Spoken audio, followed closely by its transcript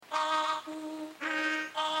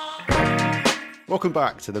Welcome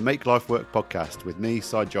back to the Make Life Work podcast with me,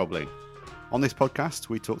 Cy Jobling. On this podcast,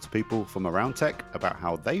 we talk to people from around tech about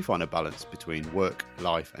how they find a balance between work,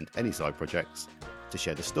 life, and any side projects to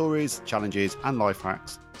share the stories, challenges, and life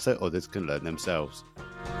hacks so others can learn themselves.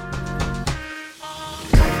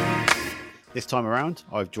 This time around,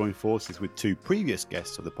 I've joined forces with two previous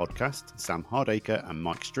guests of the podcast, Sam Hardacre and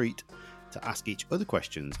Mike Street, to ask each other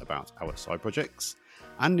questions about our side projects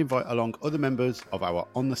and invite along other members of our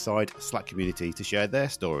On The Side Slack community to share their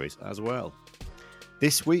stories as well.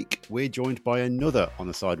 This week, we're joined by another On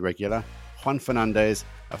The Side regular, Juan Fernandes,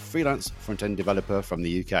 a freelance front-end developer from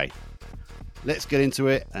the UK. Let's get into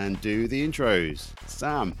it and do the intros.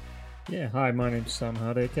 Sam. Yeah, hi, my name's Sam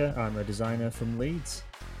Hardacre. I'm a designer from Leeds.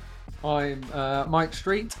 I'm Mike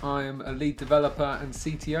Street. I'm a lead developer and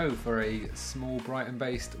CTO for a small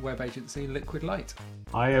Brighton-based web agency, Liquid Light.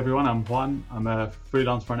 Hi everyone, I'm Juan. I'm a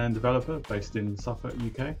freelance front-end developer based in Suffolk,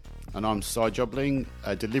 UK. And I'm Cy Jobling,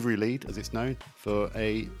 a delivery lead, as it's known, for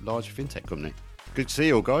a large fintech company. Good to see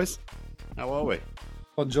you all, guys. How are we?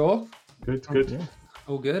 Bonjour. Good. Yeah.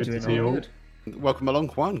 All good. Good to see you all. Welcome along,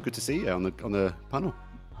 Juan. Good to see you on the panel.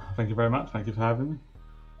 Thank you very much. Thank you for having me.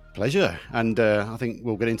 Pleasure. And I think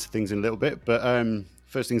we'll get into things in a little bit. But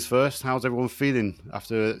first things first, how's everyone feeling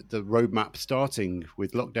after the roadmap starting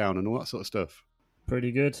with lockdown and all that sort of stuff?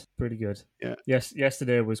 Pretty good. Yeah. Yes,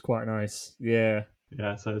 yesterday was quite nice. Yeah.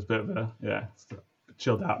 Yeah, so it's a bit of it's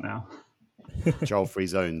chilled out now. Child-free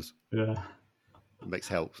zones. Yeah.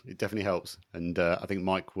 It definitely helps. And I think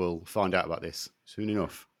Mike will find out about this soon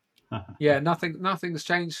enough. Yeah, nothing's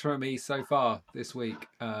changed for me so far this week,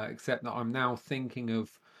 except that I'm now thinking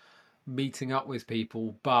of meeting up with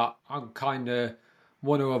people, but I kind of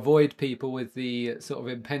want to avoid people with the sort of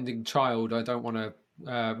impending child. I don't want to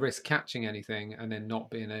risk catching anything and then not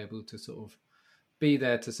being able to sort of be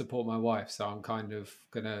there to support my wife. So I'm kind of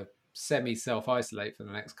going to self-isolate for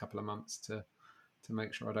the next couple of months to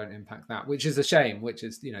make sure I don't impact that, which is a shame, which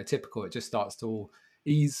is, typical. It just starts to all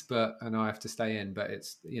ease, and I have to stay in, but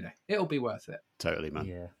it's, it'll be worth it. Totally, man.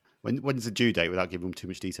 Yeah. When's the due date without giving too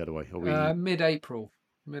much detail away? Are we...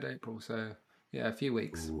 Mid-April. So yeah, a few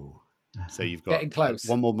weeks. Ooh. So you've got getting close.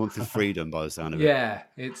 One more month of freedom by the sound of it. Yeah,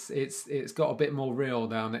 it's got a bit more real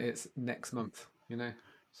now that it's next month,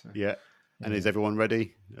 So. Yeah. And is everyone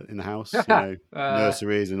ready in the house?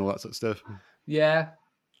 Nurseries and all that sort of stuff? Yeah,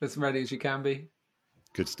 as ready as you can be.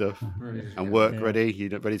 Good stuff. And work ready? You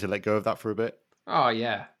ready to let go of that for a bit? Oh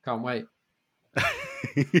yeah, can't wait.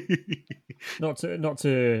 Not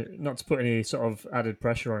to put any sort of added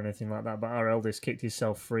pressure or anything like that, but our eldest kicked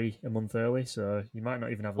himself free a month early, so you might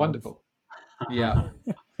not even have a wonderful. Yeah.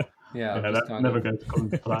 That's never going to come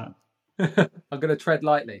to that. I'm going to tread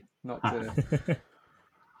lightly, not to.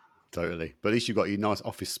 Totally. But at least you've got your nice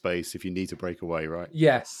office space if you need to break away, right?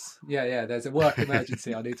 Yes. Yeah. There's a work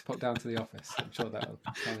emergency. I need to put down to the office. I'm sure that'll.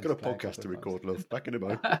 Got a podcast to record, love. Back in a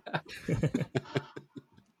moment.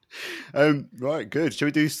 Right, good. Shall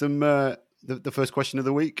we do some... The first question of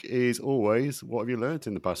the week is always, what have you learned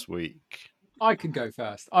in the past week? I can go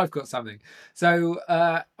first. I've got something. So,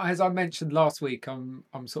 as I mentioned last week, I'm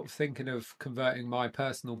sort of thinking of converting my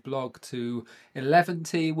personal blog to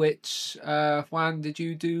 11T, which Juan, did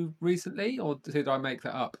you do recently, or did I make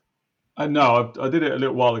that up? No, I did it a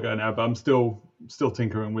little while ago now, but I'm still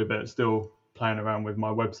tinkering with it, still playing around with my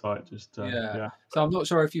website. Yeah. So I'm not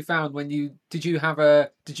sure if you found did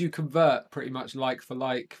you convert pretty much like for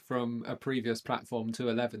like from a previous platform to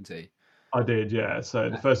 11T? I did, yeah. So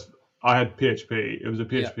the first. I had PHP. It was a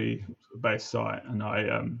PHP-based site, and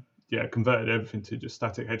I converted everything to just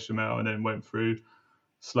static HTML, and then went through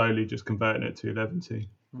slowly just converting it to 11T.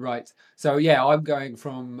 Right. So yeah, I'm going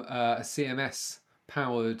from a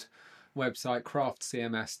CMS-powered website, Craft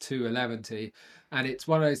CMS, to 11T, and it's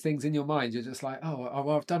one of those things in your mind. You're just like,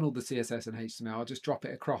 I've done all the CSS and HTML. I'll just drop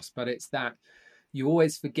it across. But it's that. You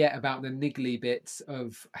always forget about the niggly bits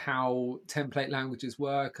of how template languages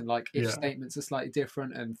work, and like if statements are slightly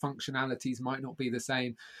different and functionalities might not be the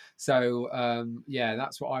same. So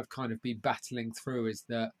that's what I've kind of been battling through, is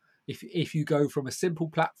that if you go from a simple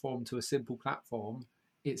platform to a simple platform,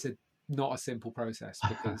 it's not a simple process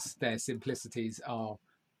because their simplicities are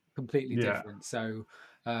completely different. So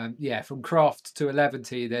from Craft to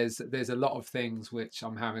 11T, there's a lot of things which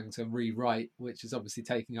I'm having to rewrite, which is obviously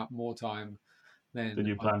taking up more time than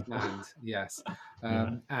you planned. Yes.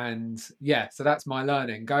 So that's my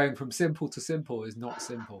learning. Going from simple to simple is not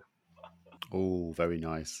simple. Oh, very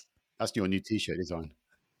nice. That's your new t-shirt design.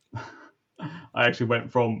 I actually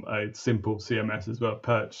went from a simple CMS as well,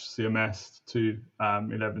 Perch CMS, to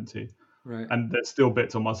 11T. Right. And there's still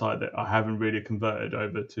bits on my site that I haven't really converted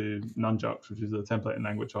over to Nunjux, which is the templating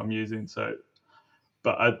language I'm using. So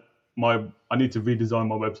but I need to redesign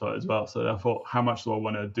my website as well. So I thought, how much do I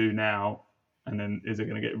want to do now, and then is it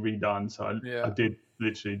going to get redone? So I did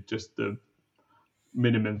literally just the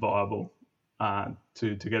minimum viable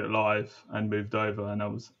to get it live, and moved over,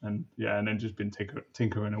 and then just been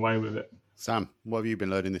tinkering away with it. Sam, what have you been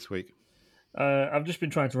learning this week? I've just been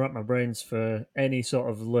trying to wrap my brains for any sort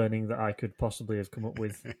of learning that I could possibly have come up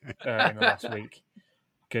with in the last week.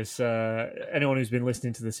 Because anyone who's been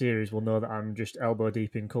listening to the series will know that I'm just elbow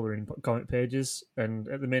deep in colouring comic pages, and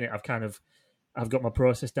at the minute I've got my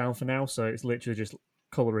process down for now, so it's literally just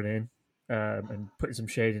colouring in and putting some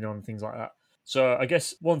shading on and things like that. So I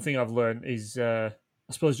guess one thing I've learned is, I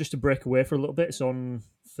suppose, just to break away for a little bit. So on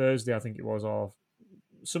Thursday, I think it was, or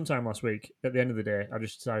sometime last week, at the end of the day, I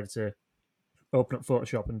just decided to open up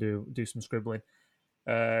Photoshop and do some scribbling.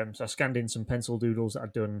 So I scanned in some pencil doodles that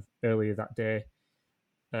I'd done earlier that day,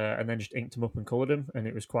 and then just inked them up and coloured them, and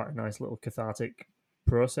it was quite a nice little cathartic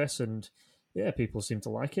process. And yeah, people seem to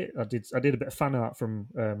like it. I did a bit of fan art from.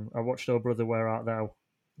 I watched Oh Brother, Where Art Thou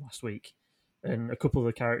last week, and a couple of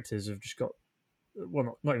the characters have just got,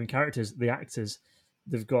 well, not even characters, the actors,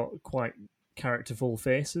 they've got quite characterful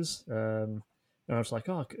faces. And I was like,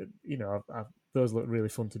 those look really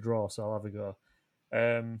fun to draw, so I'll have a go.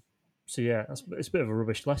 So yeah, it's a bit of a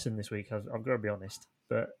rubbish lesson this week, I've got to be honest.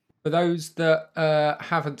 But for those that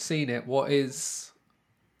haven't seen it, what is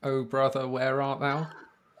Oh Brother, Where Art Thou?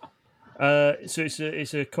 So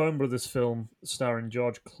it's a Coen Brothers film starring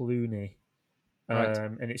George Clooney, Right.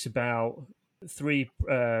 And it's about three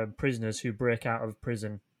prisoners who break out of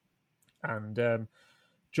prison, and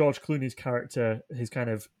George Clooney's character has kind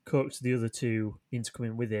of coaxed the other two into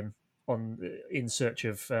coming with him in search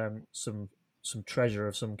of some treasure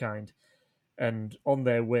of some kind, and on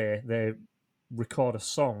their way they record a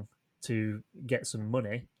song to get some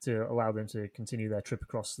money to allow them to continue their trip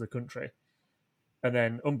across the country. And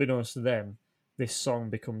then, unbeknownst to them, this song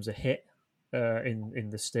becomes a hit in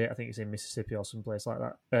the state. I think it's in Mississippi or someplace like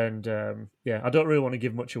that. And I don't really want to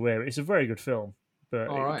give much away. It's a very good film, but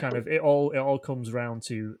it all comes round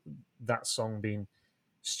to that song being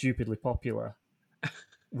stupidly popular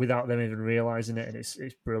without them even realizing it, and it's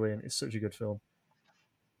brilliant. It's such a good film.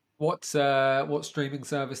 What streaming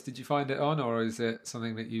service did you find it on, or is it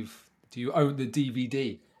something that do you own the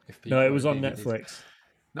DVD? No, it was on Netflix.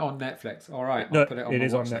 On Netflix. All right. No, I'll put it on it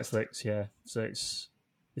is on list. Netflix. Yeah, so it's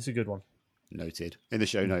a good one. Noted. In the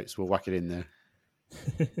show notes, we'll whack it in there.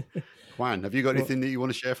 Juan, have you got anything that you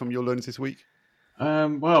want to share from your learnings this week?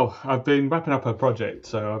 Well, I've been wrapping up a project,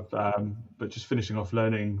 so but just finishing off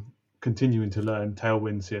continuing to learn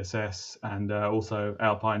Tailwind CSS and also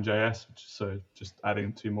Alpine JS, so just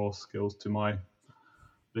adding 2 more skills to my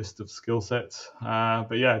list of skill sets.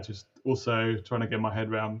 But yeah, just also trying to get my head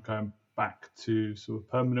around going back to sort of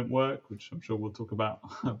permanent work, which I'm sure we'll talk about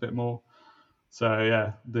a bit more. So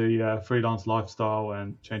yeah, the freelance lifestyle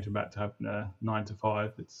and changing back to having a 9 to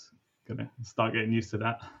 5, it's gonna start getting used to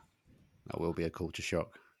that. That will be a culture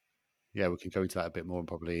shock. Yeah, we can go into that a bit more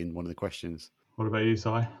probably in one of the questions. What about you, Si?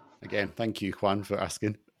 Again, thank you, Juan, for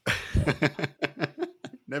asking.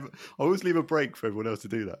 I always leave a break for everyone else to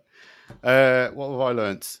do that. What have I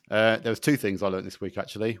learnt? There was 2 things I learnt this week,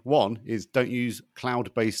 actually. One is don't use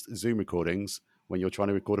cloud-based Zoom recordings when you're trying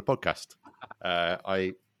to record a podcast.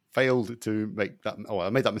 I failed to make that. I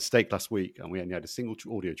made that mistake last week, and we only had a single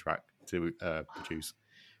audio track to produce,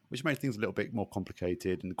 which made things a little bit more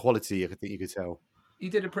complicated. And the quality, I think you could tell.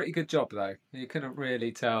 You did a pretty good job, though. You couldn't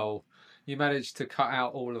really tell. You managed to cut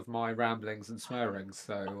out all of my ramblings and swearings.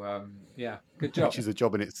 So, yeah, good job. Which is a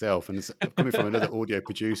job in itself. And it's coming from another audio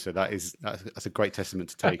producer, that's a great testament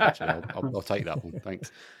to take, actually. I'll take that one.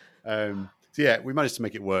 Thanks. So, yeah, we managed to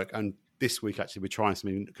make it work. And this week, actually, we're trying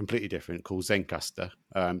something completely different called Zencaster.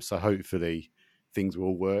 So hopefully things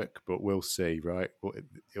will work, but we'll see, right?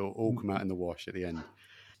 It'll all come out in the wash at the end.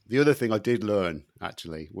 The other thing I did learn,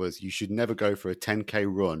 actually, was you should never go for a 10K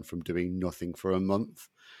run from doing nothing for a month.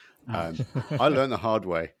 I learned the hard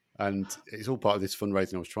way, and it's all part of this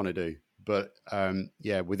fundraising I was trying to do. But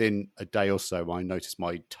within a day or so, I noticed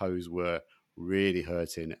my toes were really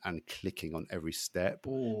hurting and clicking on every step.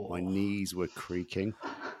 Ooh. My knees were creaking.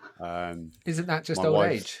 Isn't that just old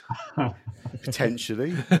age?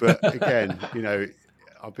 Potentially. But again,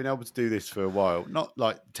 I've been able to do this for a while. Not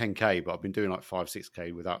like 10K, but I've been doing like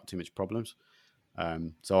 5-6K without too much problems.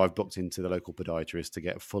 So I've booked into the local podiatrist to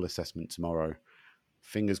get a full assessment tomorrow.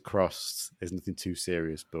 Fingers crossed there's nothing too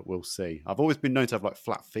serious, but we'll see. I've always been known to have like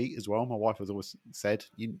flat feet as well. My wife has always said,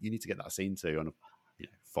 you need to get that seen to, and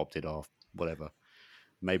fobbed it off, whatever.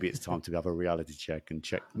 Maybe it's time to have a reality check and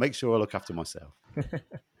make sure I look after myself.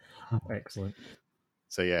 Excellent.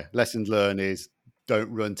 So yeah, lessons learned is don't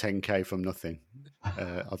run 10K from nothing.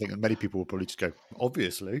 I think many people will probably just go,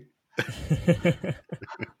 obviously.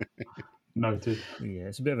 Noted. Yeah,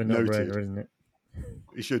 it's a bit of a Noted. no-brainer, isn't it?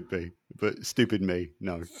 It should be, but stupid me,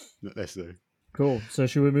 no, not less so. Cool. So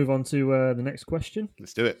should we move on to the next question?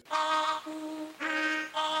 Let's do it.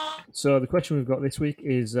 So the question we've got this week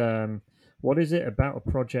is, what is it about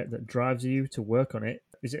a project that drives you to work on it?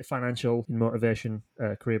 Is it financial, motivation,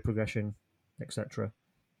 career progression, etc.?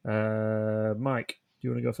 Mike, do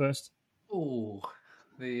you want to go first? Oh,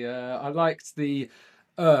 I liked the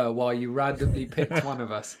while you randomly picked one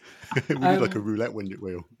of us. We did like a roulette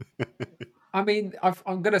wheel. I mean,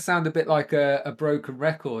 I'm going to sound a bit like a broken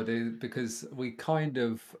record because we kind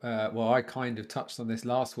of, I kind of touched on this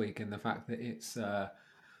last week in the fact that it's,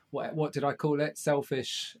 what did I call it?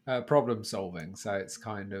 Selfish problem solving. So it's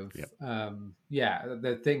kind of,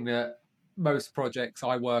 the thing that most projects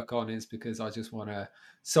I work on is because I just want to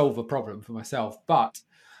solve a problem for myself. But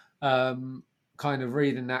kind of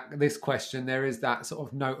reading this question, there is that sort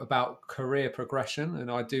of note about career progression.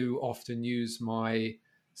 And I do often use my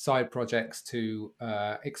side projects to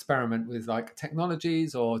experiment with like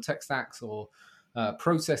technologies or tech stacks or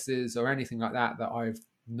processes or anything like that I've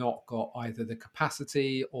not got either the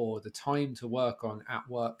capacity or the time to work on at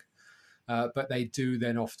work, but they do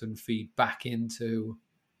then often feed back into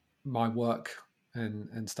my work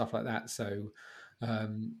and stuff like that. So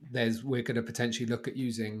we're going to potentially look at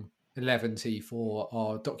using 11T for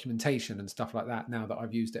our documentation and stuff like that now that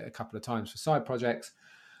I've used it a couple of times for side projects.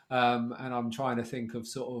 And I'm trying to think of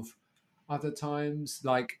sort of other times,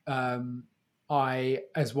 like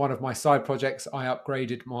as one of my side projects, I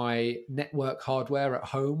upgraded my network hardware at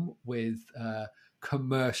home with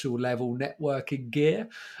commercial level networking gear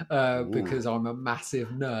because I'm a massive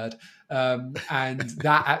nerd. And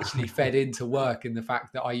that actually fed into work in the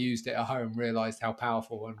fact that I used it at home, realized how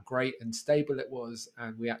powerful and great and stable it was.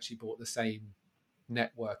 And we actually bought the same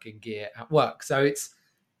networking gear at work. So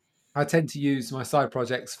I tend to use my side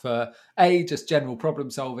projects for just general problem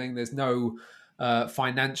solving. There's no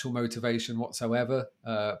financial motivation whatsoever,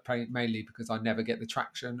 mainly because I never get the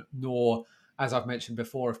traction, nor, as I've mentioned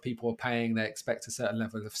before, if people are paying, they expect a certain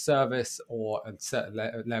level of service or a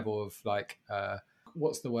certain level of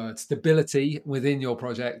stability within your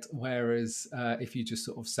project. Whereas if you just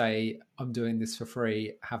sort of say, I'm doing this for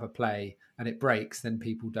free, have a play, and it breaks, then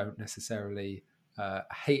people don't necessarily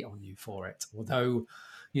hate on you for it. Although,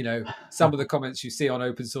 some of the comments you see on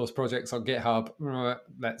open source projects on GitHub,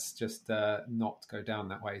 let's just not go down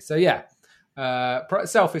that way. So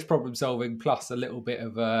selfish problem solving plus a little bit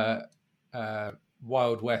of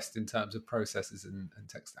Wild West in terms of processes and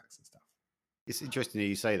tech stacks and stuff. It's interesting that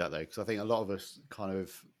you say that, though, because I think a lot of us kind of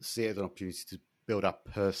see it as an opportunity to build our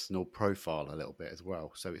personal profile a little bit as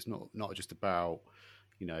well. So it's not just about,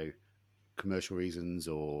 commercial reasons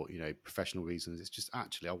or, professional reasons. It's just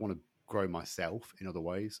actually I want to grow myself in other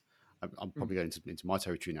ways. I'm probably going into my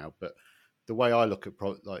territory now, but the way I look at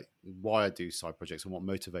why I do side projects and what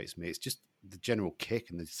motivates me, it's just the general kick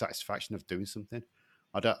and the satisfaction of doing something.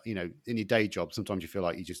 I don't, in your day job, sometimes you feel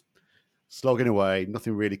like you just slogging away,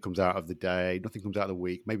 nothing really comes out of the day, nothing comes out of the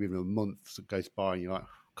week, maybe even a month goes by and you're like,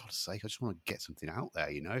 for God's sake, I just want to get something out there,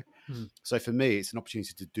 So for me, it's an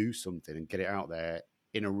opportunity to do something and get it out there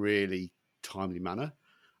in a really timely manner.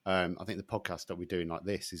 I think the podcast that we're doing like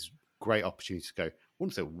this is a great opportunity to go,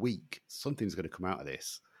 once a week, something's going to come out of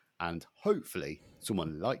this and hopefully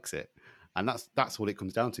someone likes it. And that's what it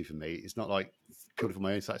comes down to for me. It's not like purely for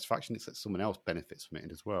my own satisfaction, it's that someone else benefits from it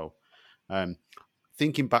as well.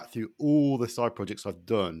 Thinking back through all the side projects I've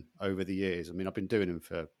done over the years, I mean, I've been doing them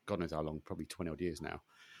for God knows how long, probably 20 odd years now.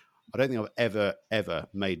 I don't think I've ever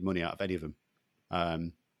made money out of any of them.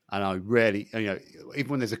 And I rarely, even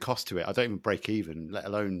when there's a cost to it, I don't even break even, let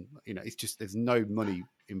alone, it's just, there's no money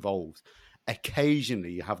involved.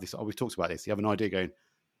 Occasionally you have this, we've talked about this, you have an idea going,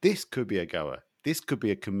 this could be a goer. This could be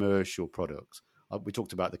a commercial product. We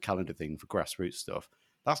talked about the calendar thing for grassroots stuff.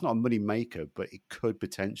 That's not a money maker, but it could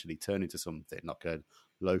potentially turn into something like a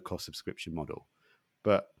low-cost subscription model.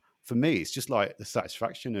 But for me, it's just like the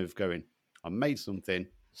satisfaction of going, I made something,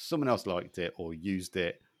 someone else liked it or used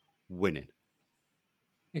it, winning.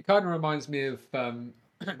 It kind of reminds me of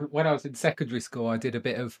when I was in secondary school,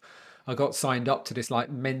 I got signed up to this like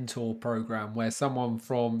mentor program where someone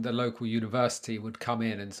from the local university would come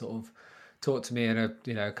in and sort of talk to me and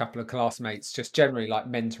a couple of classmates, just generally like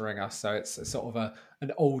mentoring us. So it's a sort of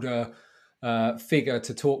an older figure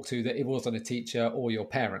to talk to that it wasn't a teacher or your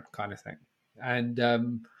parent kind of thing. And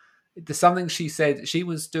there's something she said, she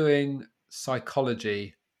was doing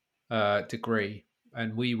psychology degree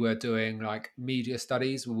and we were doing like media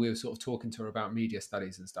studies where we were sort of talking to her about media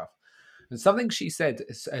studies and stuff. And something she said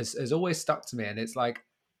has always stuck to me, and it's like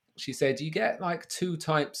she said, you get like two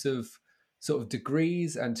types of sort of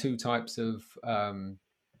degrees and two types of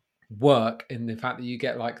work, in the fact that you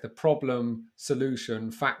get like the problem solution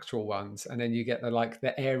factual ones, and then you get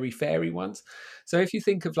the airy fairy ones. So if you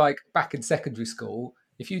think of like back in secondary school,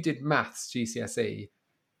 if you did maths GCSE,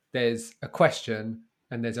 there's a question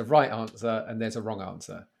and there's a right answer and there's a wrong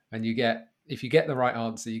answer, and if you get the right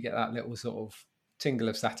answer, you get that little sort of tingle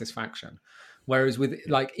of satisfaction. Whereas with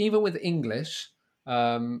like even with English,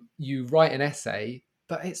 you write an essay,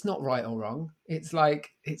 but it's not right or wrong. It's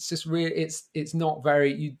like it's just really it's not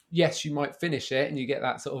very. Yes, you might finish it and you get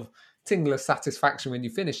that sort of tingle of satisfaction when you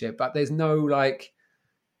finish it, but there's no like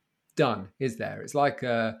done, is there? It's like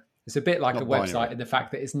it's a bit like a website binary. in the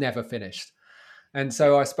fact that it's never finished. And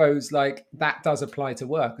so I suppose like that does apply to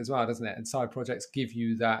work as well, doesn't it? And side projects give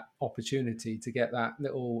you that opportunity to get that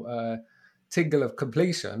little tingle of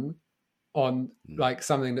completion on like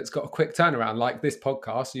something that's got a quick turnaround, like this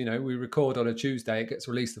podcast. You know, we record on a Tuesday, it gets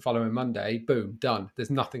released the following Monday, boom, done. There's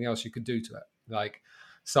nothing else you can do to it. Like,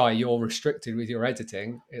 Si, you're restricted with your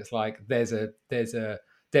editing. It's like there's a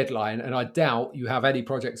deadline, and I doubt you have any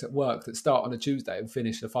projects at work that start on a Tuesday and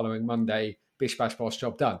finish the following Monday, bish bash bosh,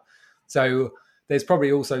 job done. So there's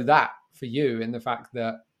probably also that for you in the fact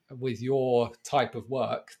that with your type of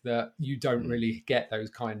work that you don't really get those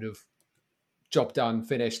kind of job done,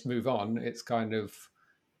 finished, move on. It's kind of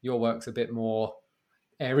your work's a bit more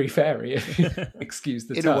airy fairy, if you excuse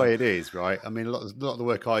the term. In a way, it is, right? I mean, a lot of the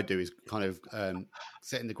work I do is kind of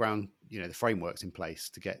setting the ground, the frameworks in place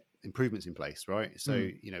to get improvements in place, right? So,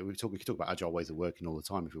 we can talk about agile ways of working all the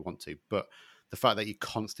time if we want to, but the fact that you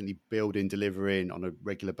constantly building, delivering on a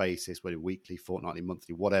regular basis, whether weekly, fortnightly,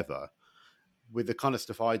 monthly, whatever, with the kind of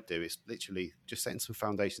stuff I do, it's literally just setting some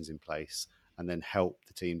foundations in place and then help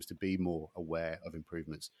the teams to be more aware of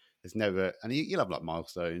improvements. There's never, and you'll have like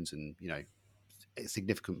milestones and,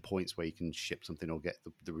 significant points where you can ship something or get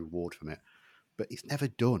the reward from it, but it's never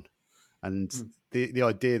done. And the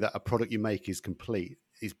idea that a product you make is complete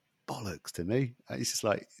is bollocks to me. It's just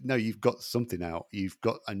like, no, you've got something out. You've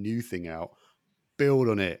got a new thing out. Build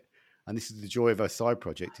on it. And this is the joy of our side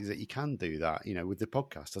project, is that you can do that. With the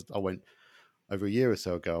podcast, I went over a year or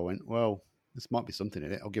so ago, I went, well, this might be something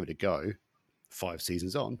in it. I'll give it a go. 5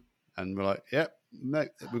 seasons on. And we're like, yeah, no,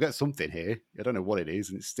 we've got something here. I don't know what it is.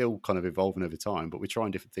 And it's still kind of evolving over time, but we're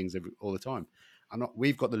trying different things all the time. And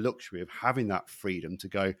we've got the luxury of having that freedom to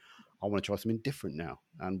go, I want to try something different now.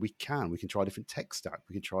 And we can try a different tech stack.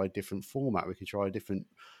 We can try a different format. We can try a different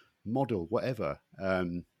model, whatever.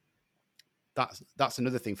 That's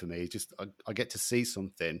another thing for me. Just I get to see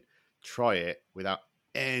something, try it without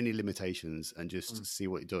any limitations and just see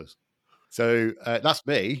what it does. So that's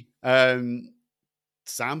me.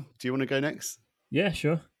 Sam, do you want to go next? Yeah,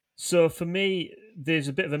 sure. So for me, there's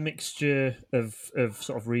a bit of a mixture of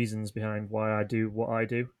sort of reasons behind why I do what I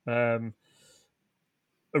do.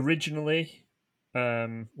 Originally,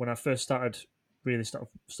 when I first started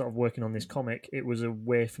working on this comic, it was a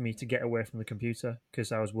way for me to get away from the computer,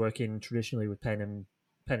 because I was working traditionally with pen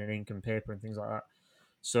and ink and paper and things like that.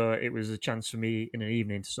 So it was a chance for me in an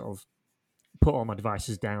evening to sort of put all my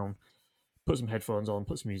devices down, put some headphones on,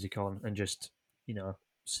 put some music on, and just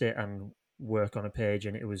sit and work on a page.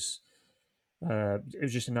 And it was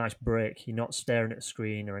just a nice break. You're not staring at a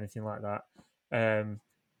screen or anything like that.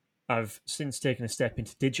 I've since taken a step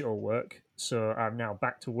into digital work, so I'm now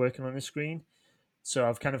back to working on a screen. So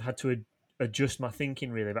I've kind of had to adjust my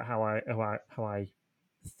thinking really about how I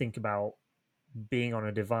think about being on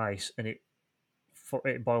a device, and it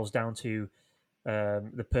boils down to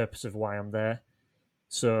the purpose of why I'm there.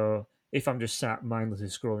 So if I'm just sat mindlessly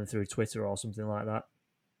scrolling through Twitter or something like that,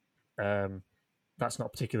 that's not a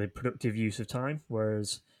particularly productive use of time.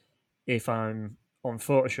 Whereas if I'm on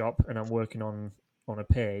Photoshop and I'm working on a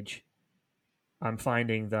page, I'm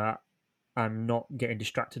finding that I'm not getting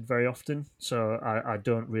distracted very often. So I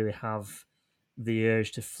don't really have the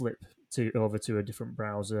urge to flip over to a different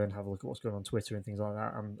browser and have a look at what's going on Twitter and things like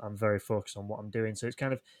that. I'm very focused on what I'm doing. So it's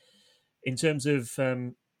kind of, in terms of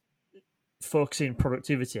focusing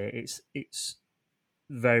productivity, it's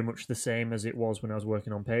very much the same as it was when I was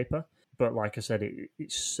working on paper. But like I said,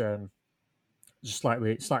 it's just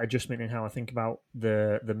slight adjustment in how I think about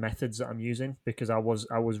the methods that I'm using, because I was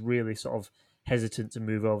really sort of hesitant to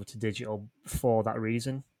move over to digital for that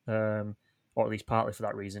reason, or at least partly for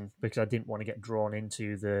that reason, because I didn't want to get drawn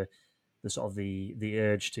into the sort of the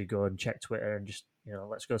urge to go and check Twitter and just,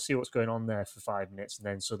 let's go see what's going on there for 5 minutes, and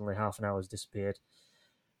then suddenly half an hour has disappeared.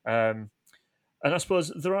 And I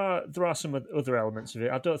suppose there are some other elements of it.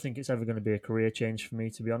 I don't think it's ever going to be a career change for me,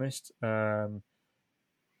 to be honest.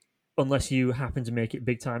 unless you happen to make it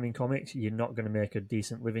big time in comics, you're not going to make a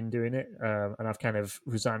decent living doing it. And I've kind of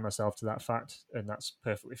resigned myself to that fact, and that's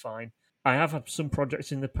perfectly fine. I have had some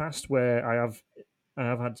projects in the past where I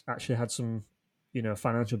have actually had some,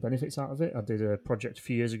 financial benefits out of it. I did a project a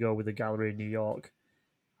few years ago with a gallery in New York,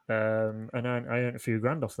 and I earned a few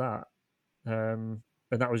grand off that. And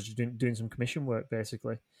that was just doing some commission work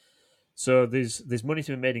basically. So there's money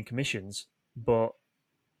to be made in commissions, but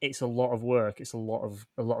it's a lot of work. It's a lot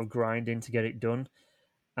of grinding to get it done.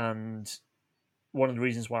 And one of the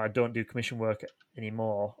reasons why I don't do commission work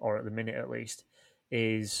anymore, or at the minute at least,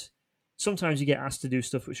 is sometimes you get asked to do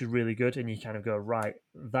stuff which is really good, and you kind of go, right,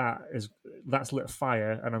 that's lit a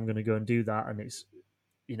fire, and I'm going to go and do that, and it's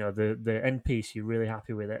the end piece, you're really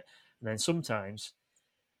happy with it, and then sometimes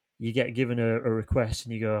you get given a request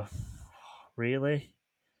and you go, really,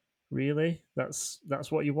 that's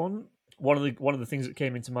what you want. One of the things that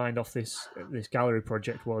came into mind off this gallery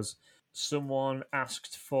project was someone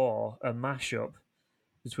asked for a mashup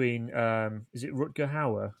between is it Rutger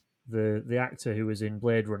Hauer, the actor who was in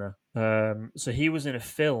Blade Runner. So he was in a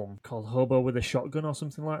film called Hobo with a Shotgun or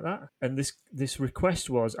something like that. And this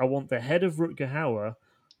request was, I want the head of Rutger Hauer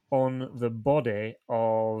on the body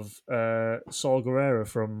of Saul Guerrero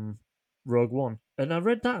from Rogue One. And I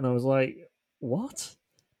read that and I was like, what?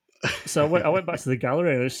 So I went back to the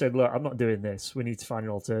gallery and I just said, look, I'm not doing this. We need to find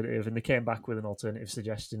an alternative. And they came back with an alternative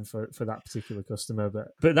suggestion for that particular customer.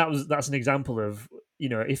 But that's an example of,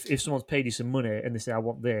 if someone's paid you some money and they say, I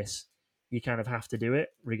want this, you kind of have to do it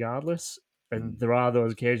regardless. And there are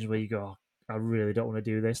those occasions where you go, I really don't want to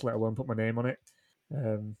do this, let alone put my name on it.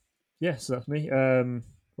 So that's me.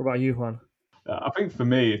 What about you, Juan? I think for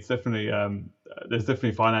me, it's definitely there's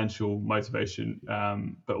definitely financial motivation,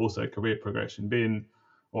 but also career progression.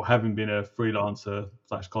 Having been a freelancer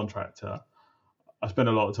 / contractor, I spend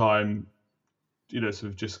a lot of time, sort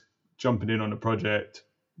of just jumping in on a project.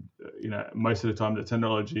 Most of the time the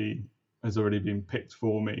technology has already been picked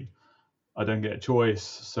for me. I don't get a choice,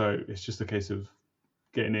 so it's just a case of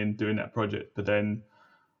getting in, doing that project. But then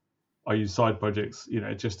I use side projects,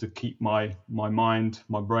 just to keep my mind,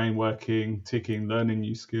 my brain working, ticking, learning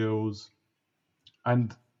new skills.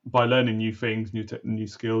 And by learning new things, new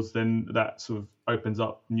skills, then that sort of opens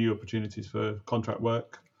up new opportunities for contract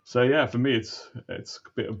work. So yeah, for me, it's a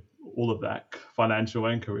bit of all of that, financial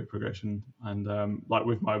and career progression. And like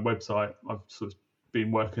with my website, I've sort of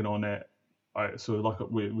been working on it. I sort of, like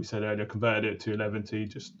we said earlier, converted it to 11T,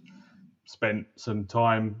 just spent some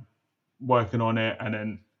time working on it, and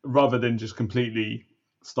then rather than just completely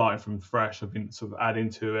starting from fresh, I've been sort of adding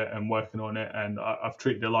to it and working on it, and I've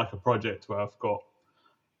treated it like a project where I've got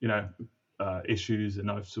issues,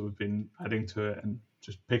 and I've sort of been adding to it and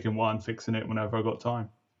just picking one, fixing it whenever I got time.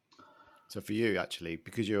 So for you, actually,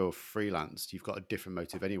 because you're freelance, you've got a different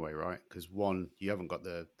motive anyway, right? Because one, you haven't got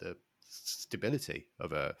the stability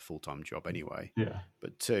of a full-time job anyway. Yeah.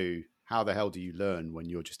 But two, how the hell do you learn when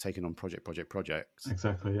you're just taking on projects?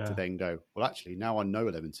 Exactly, yeah. To then go, well, actually, now I know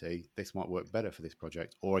 11T, this might work better for this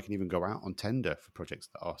project, or I can even go out on tender for projects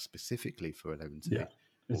that are specifically for 11T. Yeah.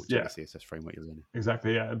 Or the CSS framework you're learning.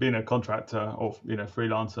 Exactly, yeah. Being a contractor or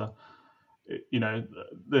freelancer,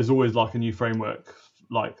 there's always like a new framework.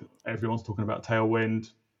 Like everyone's talking about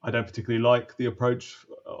Tailwind. I don't particularly like the approach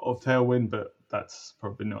of Tailwind, but that's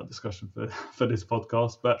probably not a discussion for this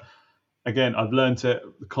podcast. But again, I've learned it.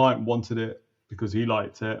 The client wanted it because he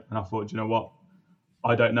liked it, and I thought, you know what?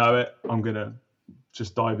 I don't know it. I'm gonna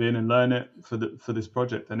just dive in and learn it for this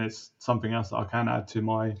project, and it's something else that I can add to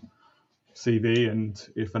my CV, and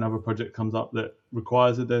if another project comes up that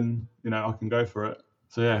requires it, then I can go for it.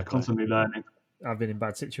 So yeah, constantly learning. I've been in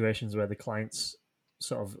bad situations where the clients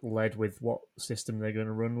sort of led with what system they're going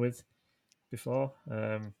to run with before.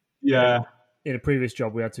 In a previous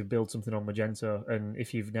job, we had to build something on Magento, and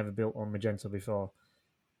if you've never built on Magento before,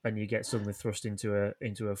 and you get suddenly thrust into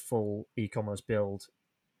a full e-commerce build,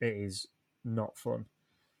 it is not fun.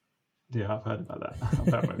 Yeah, I've heard about that.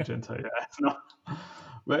 About Magento. Yeah, it's not.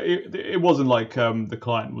 But it wasn't like the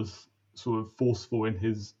client was sort of forceful in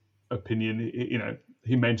his opinion.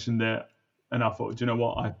 He mentioned it, and I thought, do you know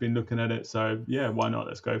what? I've been looking at it, so yeah, why not?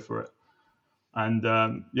 Let's go for it. And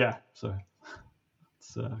so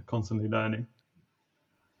it's constantly learning.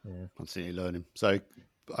 Yeah, constantly learning. So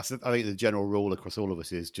I think the general rule across all of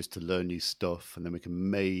us is just to learn new stuff, and then we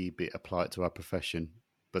can maybe apply it to our profession.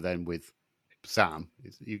 But then with Sam,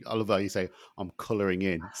 I love how you say, I'm colouring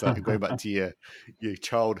in. So going back to your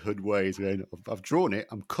childhood ways, going, I've drawn it,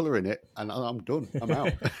 I'm colouring it, and I'm done. I'm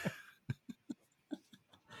out.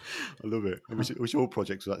 I love it. I wish all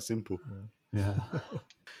projects were that simple. Yeah.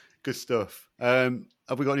 Good stuff.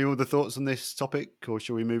 Have we got any other thoughts on this topic, or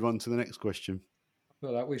shall we move on to the next question? I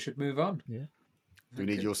feel like we should move on. Yeah. Do we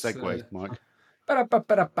need your segue, Mike?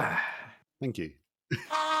 Ba-da-ba-ba-da-ba. Thank you.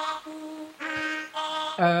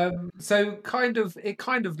 So it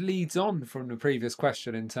kind of leads on from the previous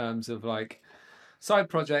question in terms of like side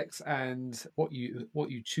projects and what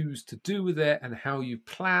you choose to do with it and how you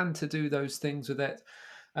plan to do those things with it.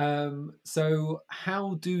 So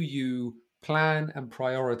how do you plan and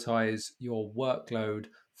prioritize your workload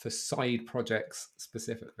for side projects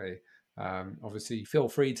specifically? Obviously, feel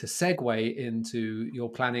free to segue into your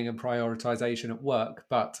planning and prioritization at work,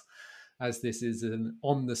 but as this is an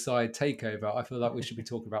on-the-side takeover, I feel like we should be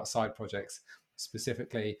talking about side projects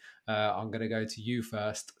specifically. I'm going to go to you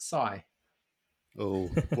first, Si.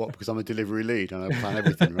 Oh, what? Because I'm a delivery lead and I plan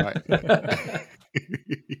everything, right?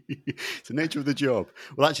 It's the nature of the job.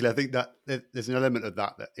 Well, actually, I think that there's an element of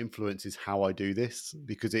that influences how I do this,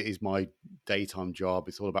 because it is my daytime job.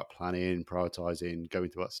 It's all about planning, prioritizing, going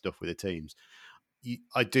through that stuff with the teams.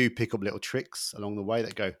 I do pick up little tricks along the way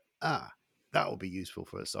that go, that will be useful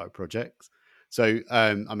for a side project. So,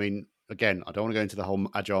 I mean, again, I don't want to go into the whole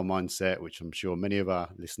agile mindset, which I'm sure many of our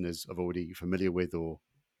listeners are already familiar with or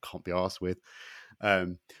can't be arsed with.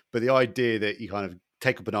 But the idea that you kind of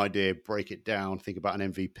take up an idea, break it down, think about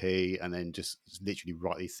an MVP, and then just literally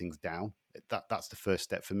write these things down. That's the first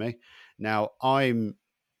step for me. Now, I'm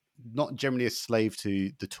not generally a slave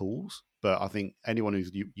to the tools, but I think anyone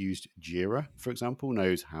who's used Jira, for example,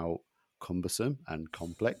 knows how cumbersome and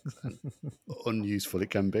complex and unuseful it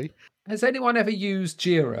can be. Has anyone ever used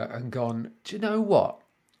Jira and gone, do you know what?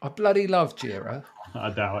 I bloody love Jira. I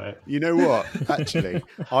doubt it. You know what? Actually,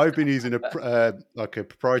 I've been using a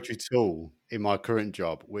proprietary tool in my current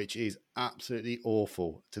job, which is absolutely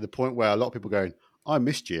awful, to the point where a lot of people are going, I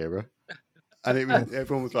miss Jira. And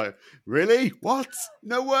everyone was like, really? What?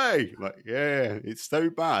 No way. Like, yeah, it's so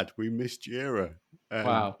bad. We miss Jira.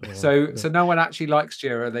 Wow. So no one actually likes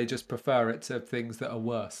Jira. They just prefer it to things that are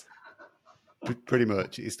worse. Pretty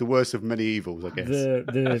much, it's the worst of many evils, I guess.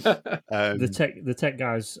 The tech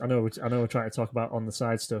guys. I know we're trying to talk about on the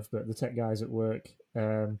side stuff, but the tech guys at work,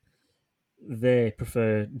 they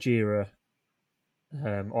prefer Jira,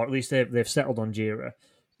 or at least they've settled on Jira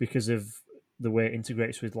because of the way it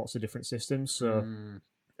integrates with lots of different systems. So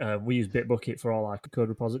we use Bitbucket for all our code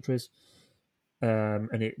repositories,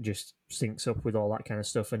 and it just syncs up with all that kind of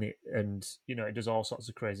stuff, and it does all sorts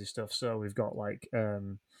of crazy stuff. So we've got like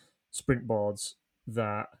sprint boards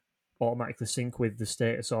that automatically sync with the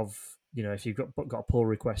status of, if you've got a pull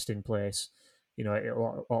request in place,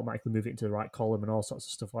 it'll automatically move it into the right column and all sorts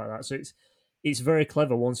of stuff like that. So it's very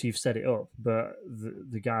clever once you've set it up. But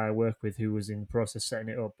the guy I work with who was in the process setting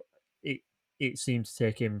it up, it seemed to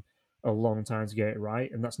take him a long time to get it right,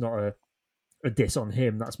 and that's not a diss on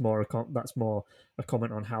him. That's more a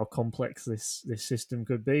comment on how complex this system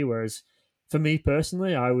could be. Whereas for me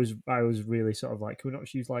personally, I was really sort of like, can we not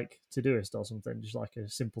just use like Todoist or something, just like a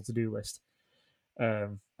simple to-do list? But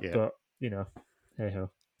hey ho.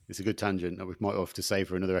 It's a good tangent that we might have to save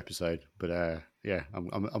for another episode. But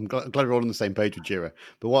I'm glad we're all on the same page with Jira.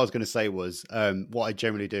 But what I was going to say was, what I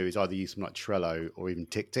generally do is either use something like Trello or even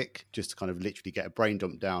TickTick, just to kind of literally get a brain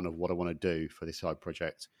dump down of what I want to do for this side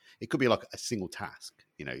project. It could be like a single task.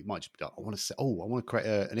 It might just be like, I want to create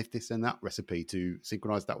an if this and that recipe to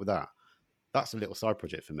synchronize that with that. That's a little side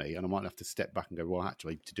project for me, and I might have to step back and go, well,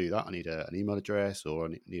 actually, to do that, I need an email address or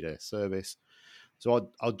I need a service.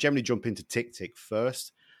 So I'll generally jump into TickTick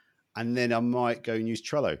first, and then I might go and use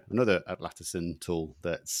Trello, another Atlassian tool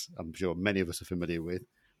that's I'm sure many of us are familiar with.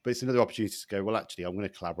 But it's another opportunity to go, well, actually, I'm going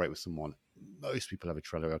to collaborate with someone. Most people have a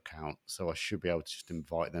Trello account, so I should be able to just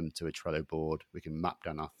invite them to a Trello board. We can map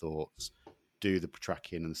down our thoughts, do the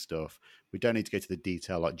tracking and stuff. We don't need to go to the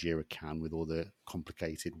detail like Jira can with all the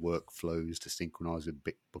complicated workflows to synchronize with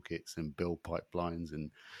Bitbuckets and build pipelines and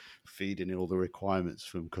feeding in all the requirements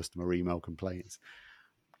from customer email complaints.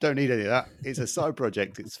 Don't need any of that. It's a side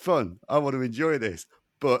project. It's fun. I want to enjoy this.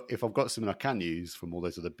 But if I've got something I can use from all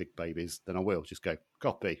those other big babies, then I will just go,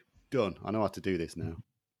 copy, done. I know how to do this now.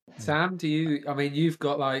 Sam, you've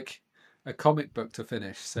got like a comic book to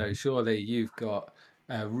finish, so surely you've got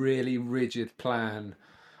a really rigid plan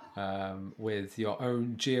with your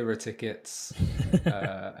own Jira tickets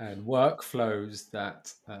and workflows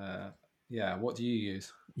that, what do you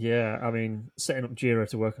use? Yeah, I mean, setting up Jira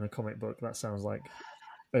to work on a comic book, that sounds like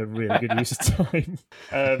a really good use of time.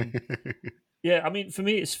 Yeah, I mean, for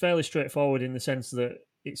me, it's fairly straightforward in the sense that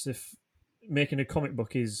making a comic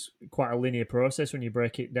book is quite a linear process when you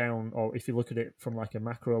break it down, or if you look at it from like a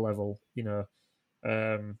macro level,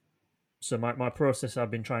 So my process,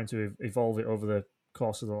 I've been trying to evolve it over the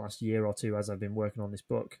course of the last year or two as I've been working on this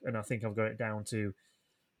book, and I think I've got it down to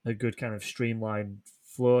a good kind of streamlined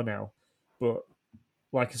flow now. But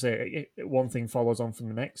like I say, one thing follows on from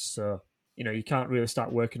the next, so you can't really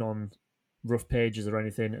start working on rough pages or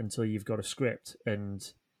anything until you've got a script. And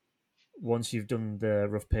once you've done the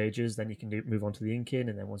rough pages, then you can move on to the inking,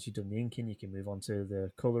 and then once you've done the inking, you can move on to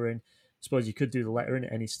the colouring. I suppose you could do the lettering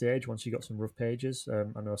at any stage once you've got some rough pages.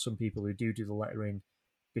 I know some people who do the lettering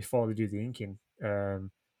before they do the inking,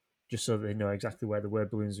 just so that they know exactly where the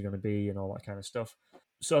word balloons are going to be and all that kind of stuff.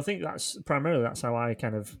 So I think that's how I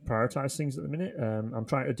kind of prioritize things at the minute. I'm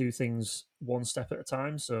trying to do things one step at a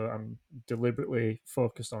time, so I'm deliberately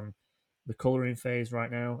focused on the colouring phase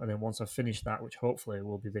right now, and then once I've finished that, which hopefully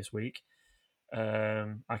will be this week,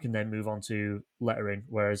 I can then move on to lettering.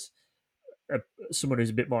 Whereas someone who's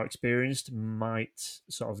a bit more experienced might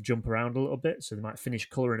sort of jump around a little bit, so they might finish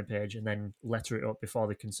colouring a page and then letter it up before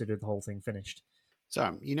they consider the whole thing finished.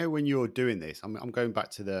 Sam, when you're doing this, I'm going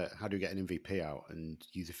back to the how do you get an MVP out and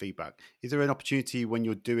user feedback. Is there an opportunity when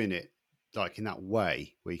you're doing it like in that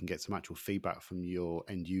way where you can get some actual feedback from your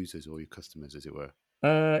end users or your customers, as it were?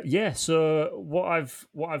 Yeah. So what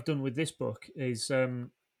I've done with this book is,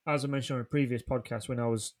 as I mentioned on a previous podcast, when I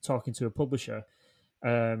was talking to a publisher,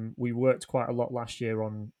 we worked quite a lot last year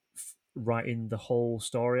on writing the whole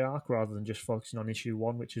story arc rather than just focusing on issue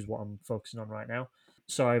 1, which is what I'm focusing on right now.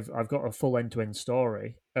 So I've got a full end-to-end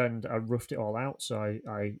story, and I roughed it all out. So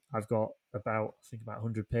I've got about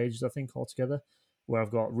 100 pages altogether, where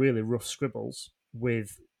I've got really rough scribbles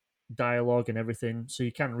with dialogue and everything, so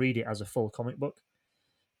you can read it as a full comic book.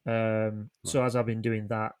 So as I've been doing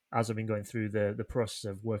that, as I've been going through the process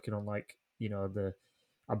of working on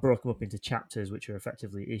I broke them up into chapters, which are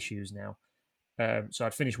effectively issues now. So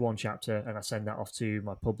I'd finish one chapter and I send that off to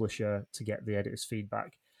my publisher to get the editor's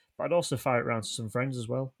feedback. But I'd also fire it around to some friends as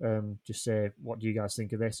well. Just say, what do you guys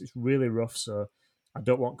think of this? It's really rough, so I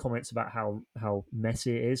don't want comments about how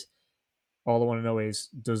messy it is. All I want to know is,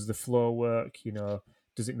 does the flow work?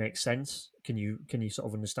 Does it make sense? Can you sort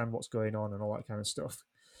of understand what's going on and all that kind of stuff?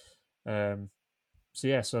 So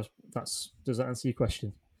does that answer your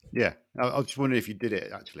question? Yeah, I was just wondering if you did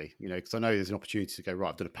it actually, because I know there's an opportunity to go, right,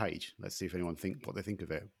 I've done a page. Let's see if anyone what they think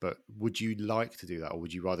of it. But would you like to do that, or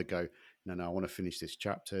would you rather go, no, I want to finish this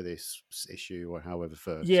chapter, this issue, or however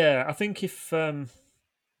first? Yeah, I think if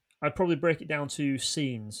I'd probably break it down to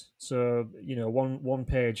scenes. So one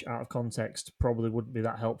page out of context probably wouldn't be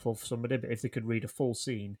that helpful for somebody. But if they could read a full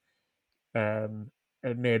scene, and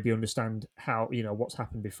maybe understand how what's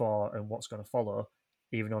happened before and what's going to follow,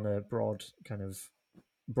 even on a broad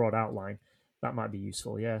outline, that might be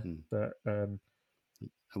useful. Yeah. But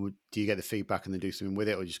do you get the feedback and then do something with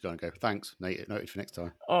it, or just go and go, thanks, noted for next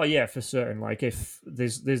time? Oh yeah, for certain. Like if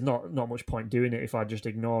there's not much point doing it if I just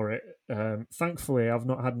ignore it. Thankfully, I've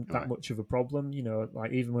not had that much of a problem.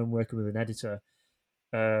 Like even when working with an editor,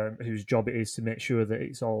 whose job it is to make sure that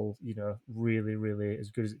it's all really, really as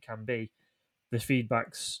good as it can be, the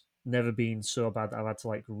feedback's never been so bad that I've had to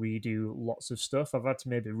like redo lots of stuff. I've had to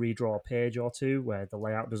maybe redraw a page or two where the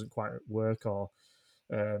layout doesn't quite work, or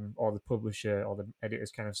the publisher or the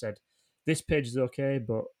editors kind of said, this page is okay,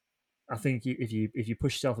 but I think if you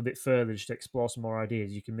push yourself a bit further, just to explore some more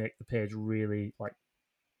ideas, you can make the page really like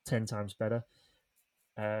 10 times better.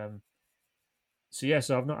 So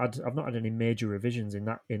I've not had any major revisions in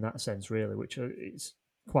that sense really, which is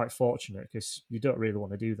quite fortunate because you don't really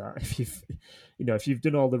want to do that if you've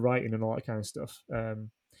done all the writing and all that kind of stuff. I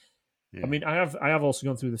mean, I have also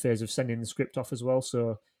gone through the phase of sending the script off as well.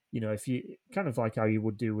 So if you kind of like how you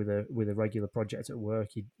would do with a regular project at work,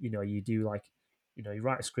 you do like you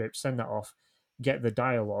write a script, send that off, get the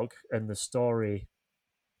dialogue and the story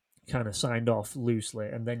kind of signed off loosely,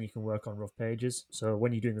 and then you can work on rough pages. So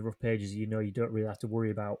when you're doing the rough pages, you don't really have to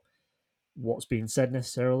worry about what's being said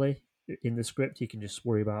necessarily in the script. You can just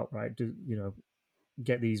worry about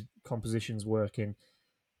get these compositions working,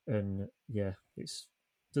 and yeah,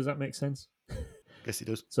 does that make sense? Yes, it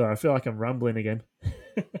does. Sorry, I feel like I'm rambling again.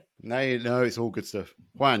 No, it's all good stuff.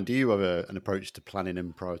 Juan, do you have an approach to planning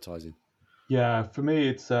and prioritizing? Yeah, for me,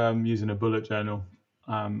 it's using a bullet journal.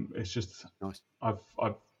 It's just nice.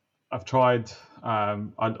 I've tried.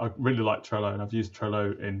 I really like Trello, and I've used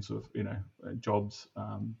Trello in sort of jobs,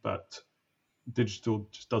 but digital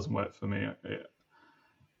just doesn't work for me.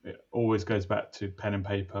 It always goes back to pen and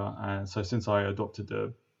paper, and so since I adopted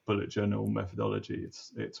the bullet journal methodology,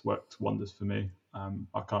 it's worked wonders for me.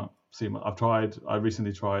 I can't see. I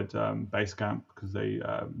recently tried Basecamp because they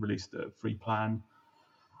released a free plan.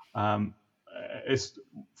 it's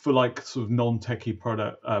for like sort of non-techie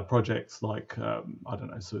projects, like I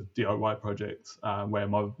don't know, sort of DIY projects where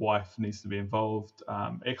my wife needs to be involved.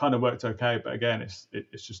 It kind of worked okay, but again, it's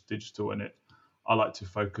just digital, and I like to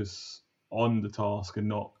focus on the task and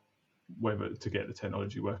not whether to get the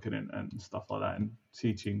technology working and stuff like that, and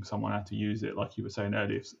teaching someone how to use it. Like you were saying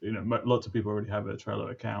earlier, lots of people already have a Trello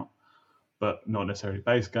account, but not necessarily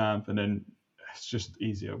Basecamp, and then it's just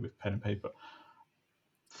easier with pen and paper.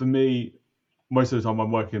 For me, most of the time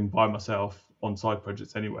I'm working by myself on side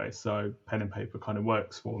projects anyway, so pen and paper kind of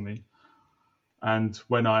works for me. And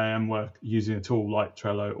when I am using a tool like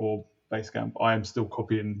Trello or Basecamp, I am still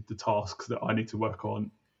copying the tasks that I need to work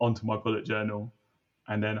on onto my bullet journal,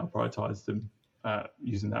 and then I prioritize them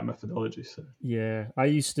using that methodology. So yeah, I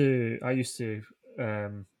used to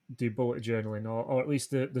do bullet journaling, or at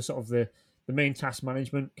least the sort of the main task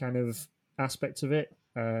management kind of aspect of it.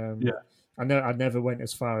 I know I never went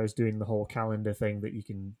as far as doing the whole calendar thing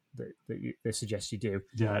that they suggest you do.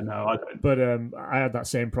 Yeah, no, I don't. But I had that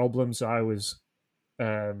same problem, so I was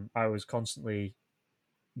constantly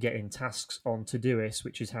getting tasks on Todoist,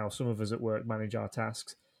 which is how some of us at work manage our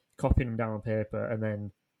tasks, copying them down on paper, and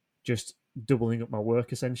then just doubling up my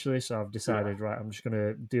work essentially. So I've decided, right, I'm just going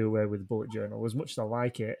to do away with the bullet journal as much as I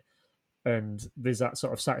like it, and there's that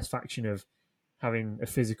sort of satisfaction of having a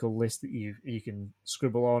physical list that you can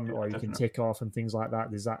scribble on, or you can tick off and things like that.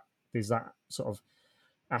 There's that sort of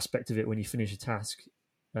aspect of it when you finish a task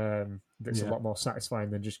that's a lot more satisfying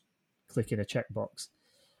than just clicking a checkbox.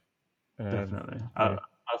 Definitely.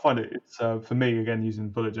 I find it's for me, again, using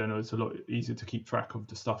bullet journal, it's a lot easier to keep track of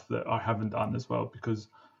the stuff that I haven't done as well, because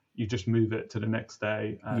you just move it to the next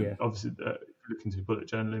day. And obviously, if you look into bullet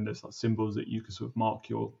journaling, there's like symbols that you can sort of mark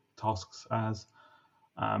your tasks as.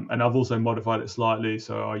 And I've also modified it slightly,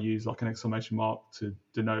 so I use like an exclamation mark to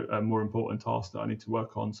denote a more important task that I need to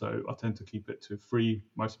work on. So I tend to keep it to 3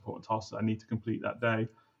 most important tasks that I need to complete that day,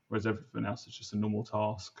 whereas everything else is just a normal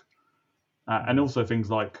task. And also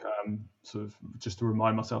things like sort of just to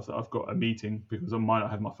remind myself that I've got a meeting, because I might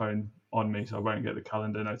not have my phone on me, so I won't get the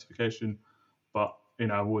calendar notification. But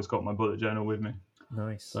I've always got my bullet journal with me.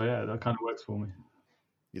 Nice. So yeah, that kind of works for me.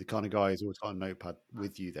 You're the kind of guy who's always got a notepad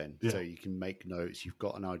with you then, so you can make notes. You've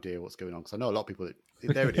got an idea what's going on. Because I know a lot of people that,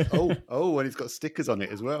 there it is. Oh, and it's got stickers on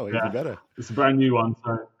it as well. Even better. It's a brand new one,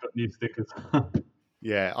 so got new stickers.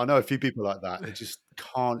 Yeah, I know a few people like that. They just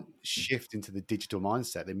can't shift into the digital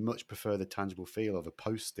mindset. They much prefer the tangible feel of a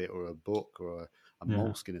Post-it or a book or a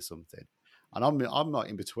moleskin or something. And I'm not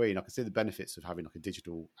in between. I can see the benefits of having like a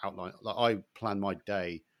digital outline. Like I plan my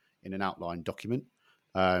day in an outline document.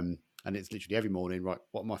 And it's literally every morning, right,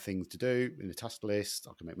 what are my things to do in the task list?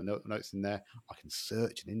 I can make my notes in there. I can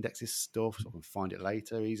search and index this stuff so I can find it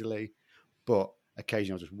later easily. But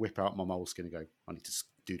occasionally I'll just whip out my moleskin and go, I need to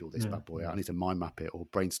doodle this bad boy out. I need to mind map it or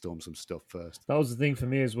brainstorm some stuff first. That was the thing for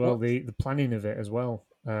me as well, the planning of it as well.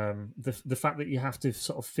 The fact that you have to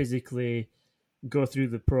sort of physically go through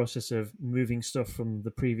the process of moving stuff from the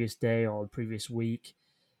previous day or the previous week.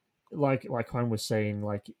 Like Juan was saying,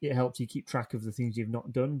 like it helps you keep track of the things you've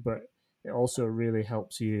not done, but it also really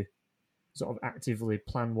helps you sort of actively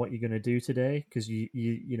plan what you're going to do today, because you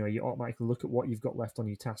automatically look at what you've got left on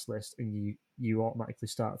your task list, and you automatically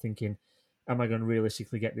start thinking, am I going to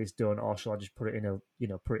realistically get this done, or shall I just put it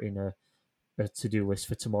in a to-do list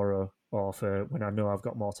for tomorrow or for when I know I've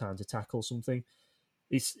got more time to tackle something.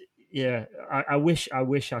 I wish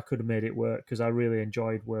I could have made it work, because I really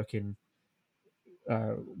enjoyed working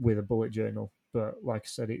with a bullet journal, but like I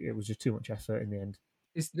said, it was just too much effort in the end.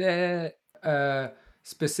 Is there a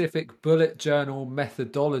specific bullet journal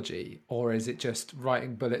methodology, or is it just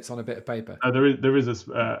writing bullets on a bit of paper? There is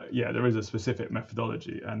a specific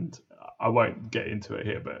methodology, and I won't get into it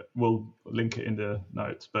here, but we'll link it in the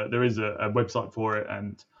notes. But there is a website for it,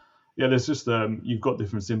 and there's just you've got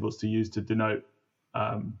different symbols to use to denote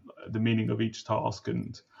the meaning of each task,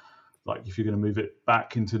 and like if you're going to move it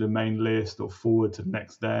back into the main list or forward to the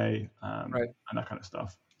next day, and that kind of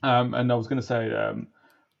stuff. And I was going to say,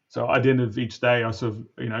 so at the end of each day, I sort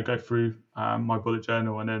of go through my bullet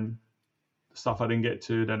journal, and then the stuff I didn't get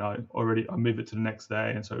to, then I move it to the next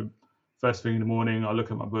day. And so first thing in the morning, I look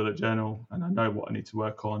at my bullet journal and I know what I need to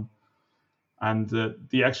work on. And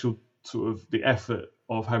the actual sort of the effort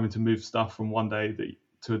of having to move stuff from one day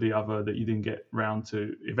to the other that you didn't get round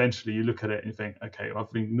to, eventually you look at it and you think, okay,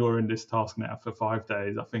 I've been ignoring this task now for 5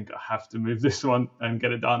 days. I think I have to move this one and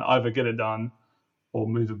get it done. Either get it done or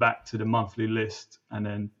move it back to the monthly list and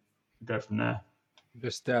then go from there.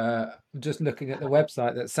 Just looking at the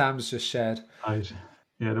website that Sam's just shared.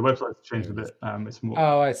 Yeah, the website's changed a bit. It's more.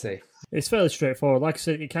 Oh, I see. It's fairly straightforward. Like I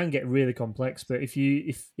said, it can get really complex, but if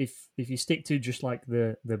you stick to just like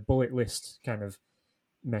the bullet list kind of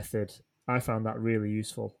method, I found that really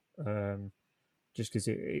useful. Just because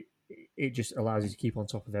it just allows you to keep on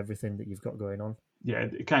top of everything that you've got going on. Yeah,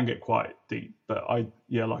 it can get quite deep, but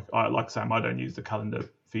like Sam, I don't use the calendar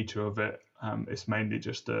feature of it. It's mainly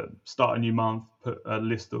just to start a new month, put a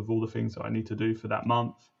list of all the things that I need to do for that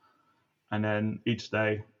month, and then each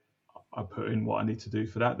day I put in what I need to do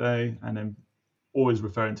for that day, and then always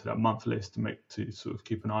referring to that month list to sort of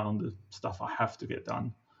keep an eye on the stuff I have to get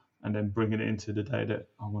done, and then bringing it into the day that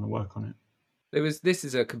I want to work on it. This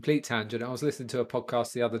is a complete tangent. I was listening to a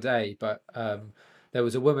podcast the other day, but there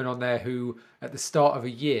was a woman on there who, at the start of a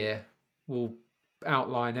year, will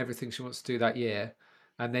outline everything she wants to do that year,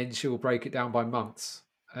 and then she will break it down by months.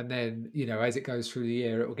 And then, as it goes through the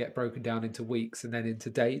year, it will get broken down into weeks and then into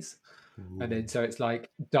days. Ooh. And then so it's like,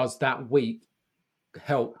 does that week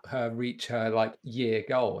help her reach her like year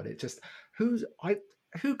goal? And it just who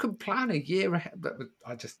can plan a year ahead? But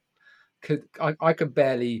I can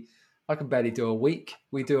barely do a week.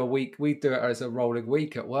 We do it as a rolling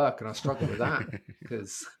week at work, and I struggle with that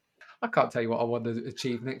because I can't tell you what I want to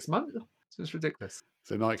achieve next month. It's just ridiculous.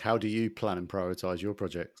 So, Mike, how do you plan and prioritize your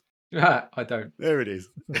projects? I don't. There it is.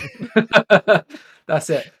 That's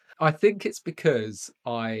it. I think it's because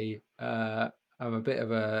I am a bit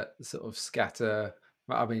of a sort of scatter.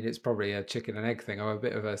 I mean, it's probably a chicken and egg thing. I'm a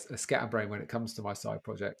bit of a scatterbrain when it comes to my side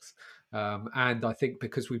projects. And I think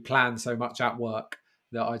because we plan so much at work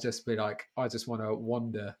that I just want to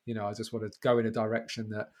wander, I just want to go in a direction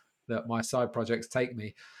that my side projects take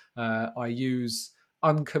me. I use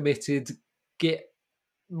uncommitted Git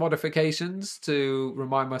modifications to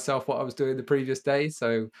remind myself what I was doing the previous day.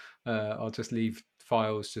 So I'll just leave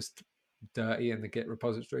files just dirty in the Git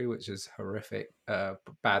repository, which is horrific,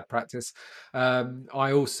 bad practice.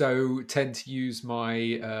 I also tend to use my,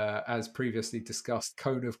 as previously discussed,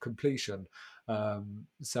 cone of completion.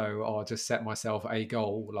 So I'll just set myself a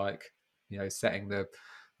goal, like, setting up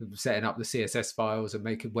the CSS files and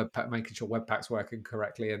making sure Webpack's working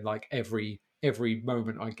correctly. And like every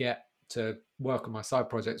moment I get to work on my side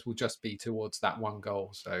projects will just be towards that one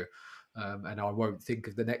goal. So, and I won't think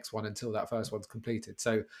of the next one until that first one's completed.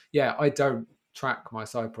 So yeah, I don't track my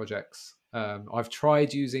side projects. I've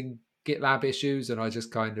tried using GitLab issues and I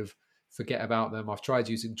just kind of forget about them. I've tried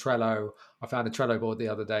using Trello. I found a Trello board the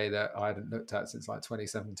other day that I hadn't looked at since like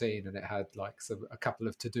 2017, and it had like a couple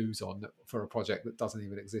of to-dos on for a project that doesn't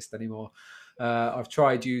even exist anymore. I've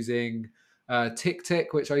tried using TickTick,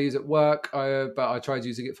 which I use at work, but I tried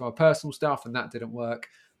using it for my personal stuff and that didn't work.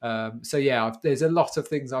 So yeah, there's a lot of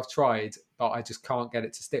things I've tried, but I just can't get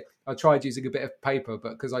it to stick. I tried using a bit of paper, but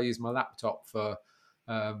because I use my laptop for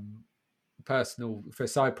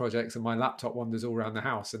side projects, and my laptop wanders all around the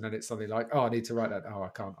house, and then it's suddenly like, oh, I need to write that. Oh, I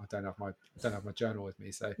can't. I don't have my journal with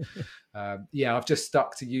me. So yeah, I've just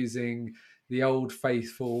stuck to using the old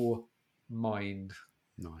faithful Mind.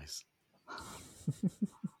 Nice.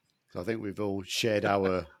 So I think we've all shared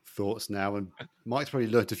our thoughts now, and Mike's probably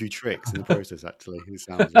learnt a few tricks in the process, actually, it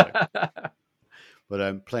sounds like.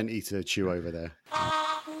 But plenty to chew over there.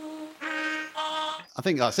 I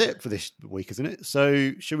think that's it for this week, isn't it?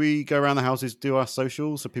 So should we go around the houses, do our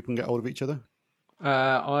socials so people can get hold of each other?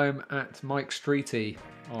 I'm at Mike Streety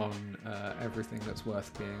on everything that's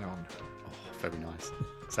worth being on. Oh, very nice.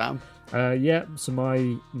 Sam? Yeah, so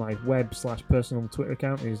my web/personal Twitter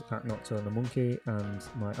account is at NocturneTheMonkey, and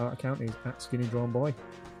my art account is at SkinnyDrawnBoy.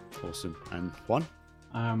 Awesome. And Juan?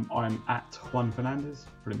 I'm at Juan Fernandes,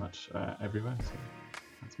 pretty much everywhere. So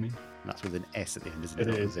that's me. That's with an S at the end, isn't it?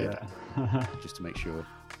 It is, yeah. Just to make sure.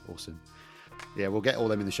 Awesome. Yeah, we'll get all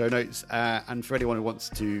them in the show notes. And for anyone who wants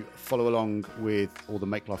to follow along with all the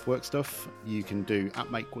Make Life Work stuff, you can do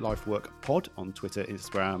at Make Life Work Pod on Twitter,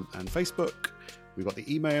 Instagram, and Facebook. We've got the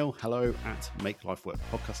email,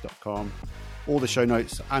 hello@makelifeworkpodcast.com. All the show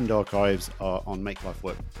notes and archives are on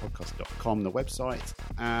makelifeworkpodcast.com, the website.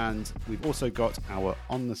 And we've also got our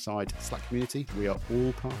On The Side Slack community we are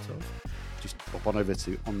all part of. Just pop on over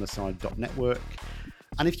to ontheside.network.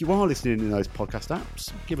 And if you are listening in those podcast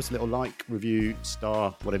apps, give us a little like, review,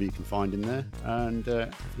 star, whatever you can find in there, and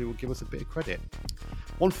it will give us a bit of credit.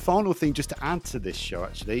 One final thing just to add to this show,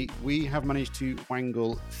 actually, we have managed to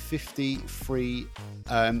wangle 50 free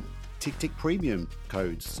TickTick Premium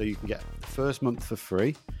codes, so you can get the first month for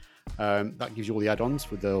free. That gives you all the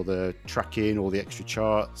add-ons with all the tracking, all the extra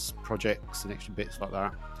charts, projects, and extra bits like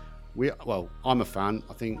that. I'm a fan.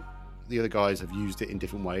 I think the other guys have used it in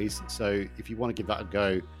different ways, so if you want to give that a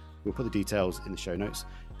go, we'll put the details in the show notes.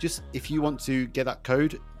 Just if you want to get that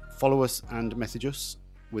code, follow us and message us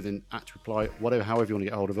with an @reply, whatever, however you want to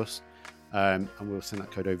get hold of us, and we'll send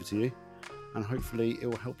that code over to you. And hopefully it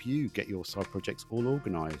will help you get your side projects all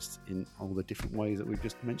organised in all the different ways that we've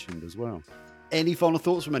just mentioned as well. Any final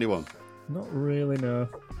thoughts from anyone? Not really, no.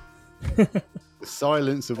 The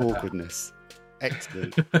silence of awkwardness.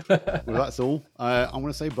 Excellent. Well, that's all. I want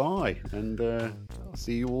to say bye, and I'll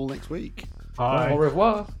see you all next week. Bye. Au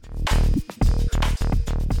revoir.